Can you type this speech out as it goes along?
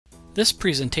This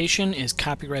presentation is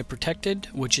copyright protected,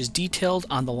 which is detailed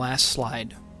on the last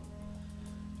slide.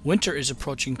 Winter is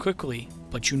approaching quickly,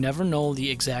 but you never know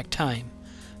the exact time.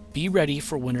 Be ready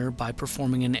for winter by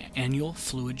performing an annual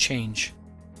fluid change.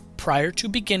 Prior to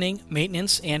beginning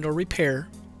maintenance and/or repair,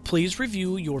 please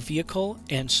review your vehicle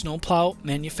and snowplow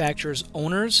manufacturer's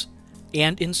owners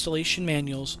and installation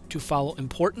manuals to follow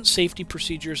important safety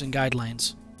procedures and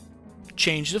guidelines.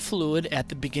 Change the fluid at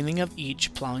the beginning of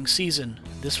each plowing season.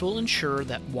 This will ensure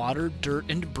that water, dirt,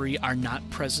 and debris are not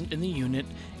present in the unit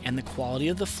and the quality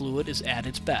of the fluid is at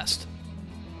its best.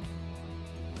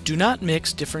 Do not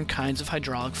mix different kinds of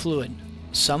hydraulic fluid.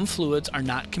 Some fluids are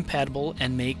not compatible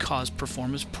and may cause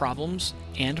performance problems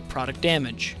and product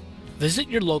damage. Visit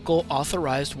your local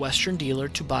authorized Western dealer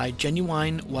to buy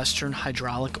genuine Western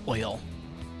hydraulic oil.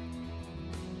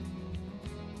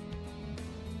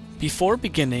 Before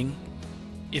beginning,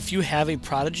 if you have a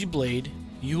Prodigy blade,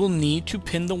 you will need to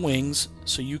pin the wings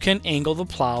so you can angle the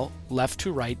plow left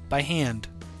to right by hand.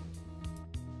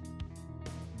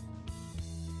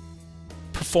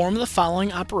 Perform the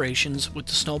following operations with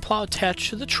the snowplow attached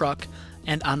to the truck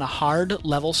and on a hard,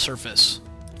 level surface.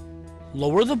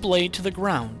 Lower the blade to the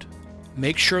ground.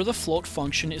 Make sure the float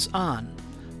function is on.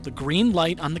 The green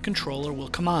light on the controller will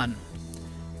come on.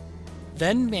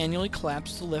 Then manually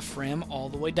collapse the lift ram all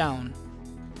the way down.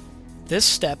 This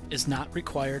step is not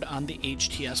required on the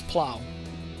HTS plow.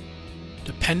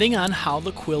 Depending on how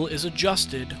the quill is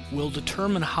adjusted will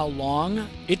determine how long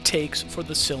it takes for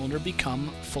the cylinder to become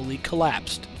fully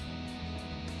collapsed.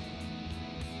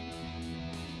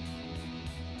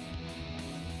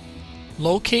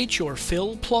 Locate your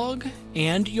fill plug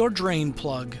and your drain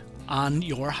plug on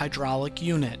your hydraulic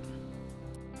unit.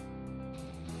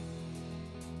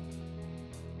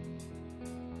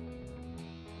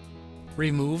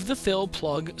 Remove the fill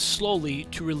plug slowly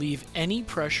to relieve any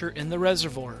pressure in the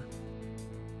reservoir.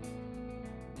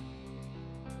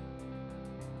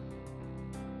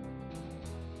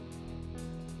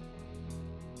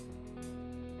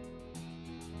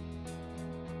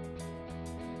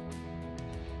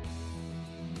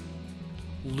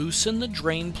 Loosen the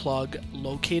drain plug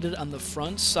located on the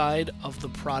front side of the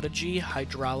Prodigy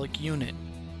hydraulic unit.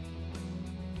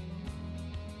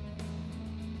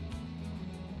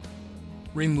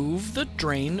 Remove the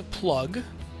drain plug.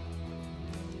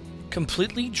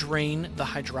 Completely drain the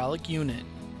hydraulic unit.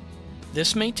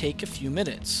 This may take a few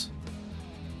minutes.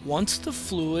 Once the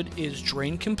fluid is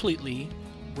drained completely,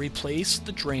 replace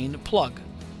the drain plug.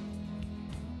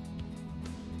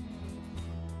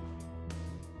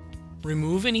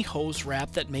 Remove any hose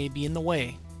wrap that may be in the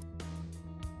way.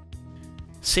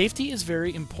 Safety is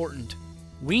very important.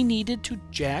 We needed to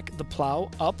jack the plow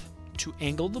up to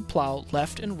angle the plow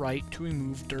left and right to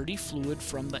remove dirty fluid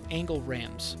from the angle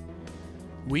rams.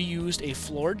 We used a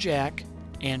floor jack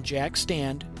and jack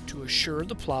stand to assure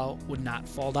the plow would not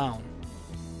fall down.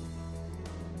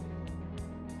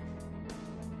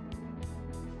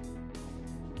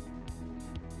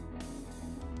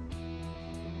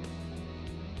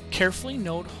 Carefully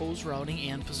note hose routing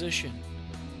and position.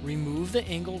 Remove the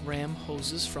angle ram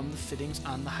hoses from the fittings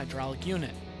on the hydraulic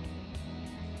unit.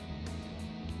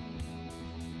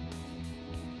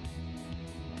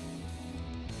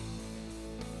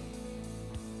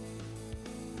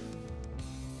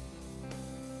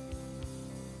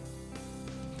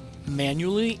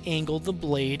 Manually angle the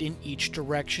blade in each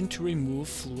direction to remove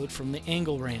fluid from the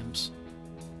angle rams.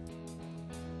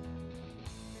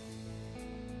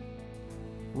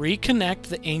 Reconnect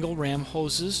the angle ram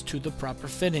hoses to the proper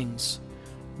fittings.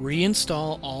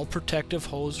 Reinstall all protective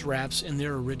hose wraps in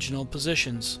their original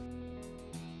positions.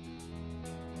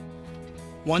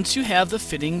 Once you have the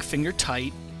fitting finger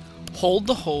tight, hold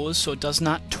the hose so it does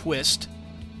not twist,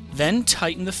 then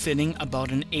tighten the fitting about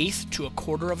 1/8 to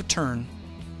 1/4 of a turn.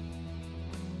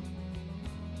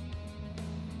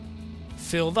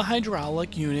 Fill the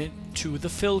hydraulic unit to the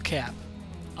fill cap.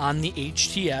 On the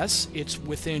HTS, it's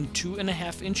within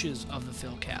 2.5 inches of the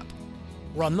fill cap.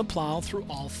 Run the plow through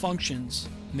all functions,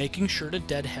 making sure to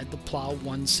deadhead the plow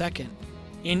 1 second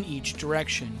in each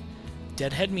direction.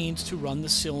 Deadhead means to run the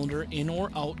cylinder in or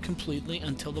out completely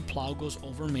until the plow goes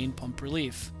over main pump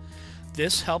relief.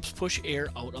 This helps push air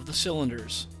out of the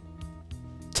cylinders.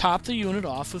 Top the unit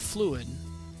off with fluid.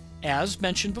 As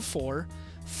mentioned before,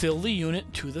 fill the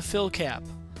unit to the fill cap.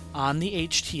 On the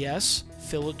HTS,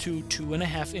 fill it to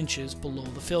 2.5 inches below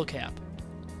the fill cap.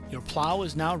 Your plow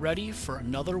is now ready for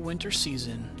another winter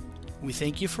season. We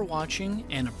thank you for watching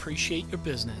and appreciate your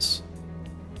business.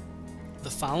 The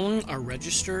following are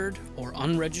registered or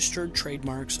unregistered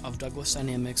trademarks of Douglas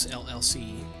Dynamics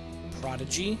LLC: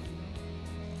 Prodigy,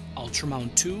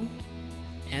 Ultramount 2,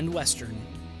 and Western,